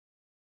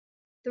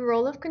The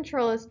role of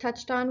control is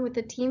touched on with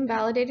the team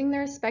validating the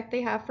respect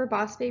they have for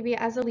Boss Baby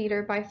as a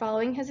leader by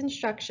following his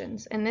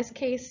instructions, in this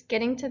case,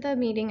 getting to the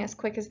meeting as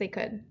quick as they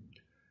could.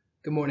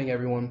 Good morning,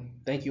 everyone.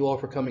 Thank you all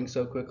for coming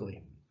so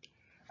quickly.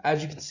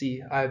 As you can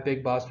see, I have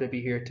Big Boss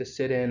Baby here to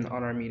sit in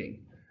on our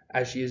meeting,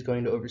 as she is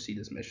going to oversee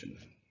this mission.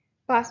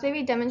 Boss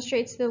Baby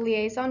demonstrates the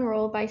liaison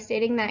role by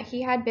stating that he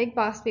had Big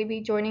Boss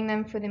Baby joining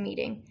them for the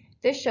meeting.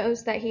 This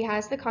shows that he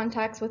has the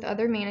contacts with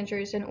other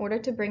managers in order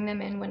to bring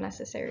them in when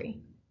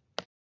necessary.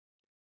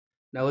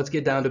 Now let's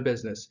get down to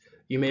business.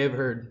 You may have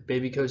heard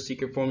Babyco's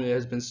secret formula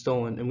has been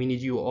stolen and we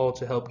need you all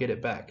to help get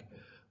it back.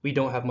 We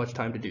don't have much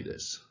time to do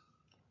this.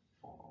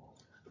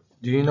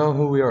 Do you know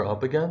who we are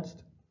up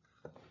against?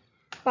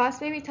 Boss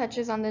Baby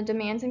touches on the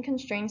demands and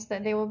constraints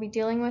that they will be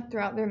dealing with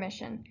throughout their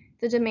mission.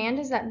 The demand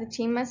is that the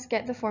team must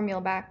get the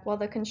formula back, while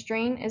the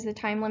constraint is the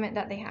time limit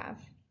that they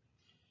have.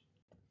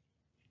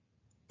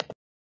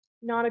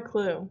 Not a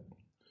clue.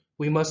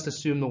 We must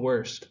assume the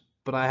worst,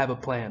 but I have a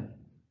plan.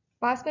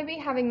 Boss Baby,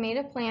 having made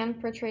a plan,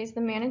 portrays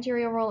the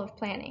managerial role of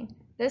planning.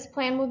 This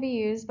plan will be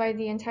used by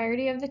the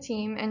entirety of the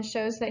team and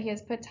shows that he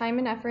has put time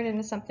and effort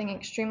into something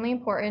extremely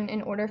important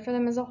in order for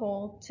them as a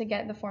whole to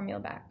get the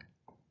formula back.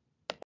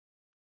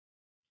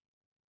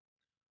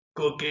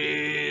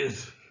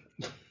 Cookies!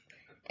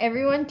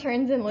 Everyone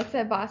turns and looks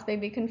at Boss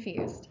Baby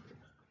confused.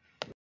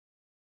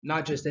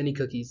 Not just any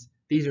cookies.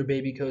 These are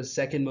Babyco's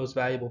second most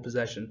valuable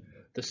possession.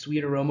 The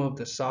sweet aroma of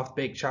the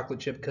soft-baked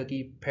chocolate chip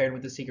cookie paired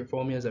with the secret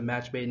formula is a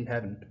match made in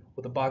heaven.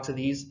 With a box of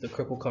these, the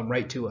crook will come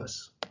right to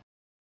us.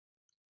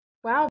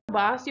 Wow,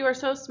 boss, you are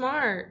so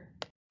smart.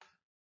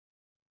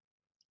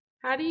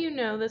 How do you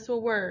know this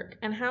will work,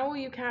 and how will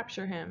you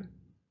capture him?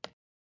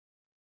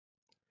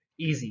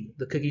 Easy.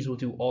 The cookies will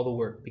do all the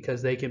work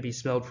because they can be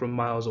smelled from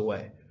miles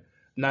away.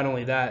 Not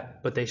only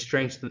that, but they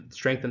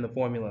strengthen the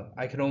formula.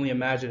 I can only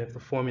imagine if the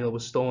formula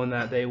was stolen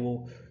that they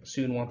will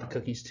soon want the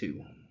cookies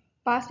too.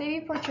 Boss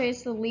Baby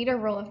portrays the leader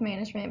role of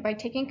management by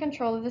taking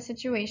control of the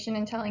situation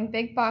and telling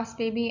Big Boss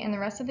Baby and the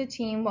rest of the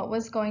team what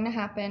was going to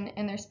happen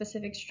and their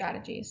specific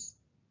strategies.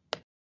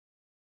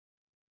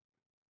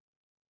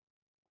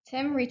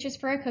 Tim reaches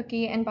for a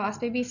cookie and Boss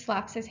Baby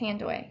slaps his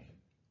hand away.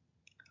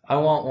 I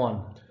want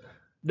one.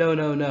 No,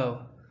 no,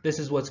 no. This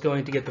is what's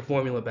going to get the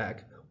formula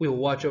back. We will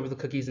watch over the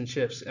cookies and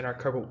chips, and our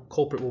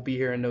culprit will be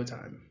here in no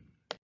time.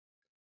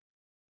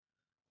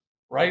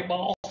 Right,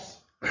 boss?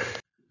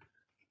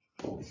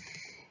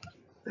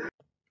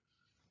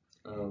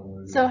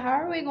 So how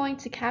are we going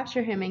to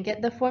capture him and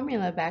get the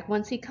formula back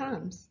once he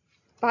comes?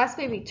 Boss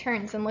Baby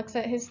turns and looks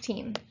at his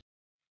team.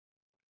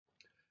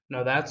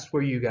 Now that's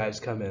where you guys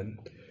come in.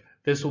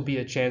 This will be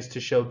a chance to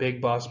show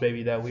Big Boss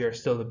Baby that we are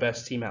still the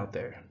best team out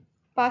there.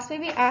 Boss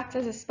Baby acts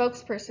as a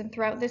spokesperson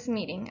throughout this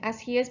meeting as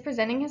he is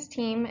presenting his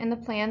team and the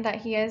plan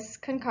that he has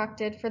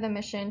concocted for the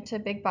mission to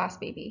Big Boss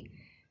Baby.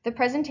 The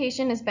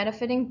presentation is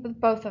benefiting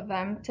both of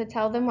them to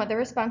tell them what their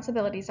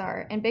responsibilities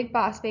are and Big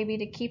Boss Baby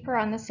to keep her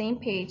on the same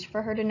page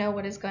for her to know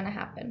what is going to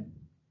happen.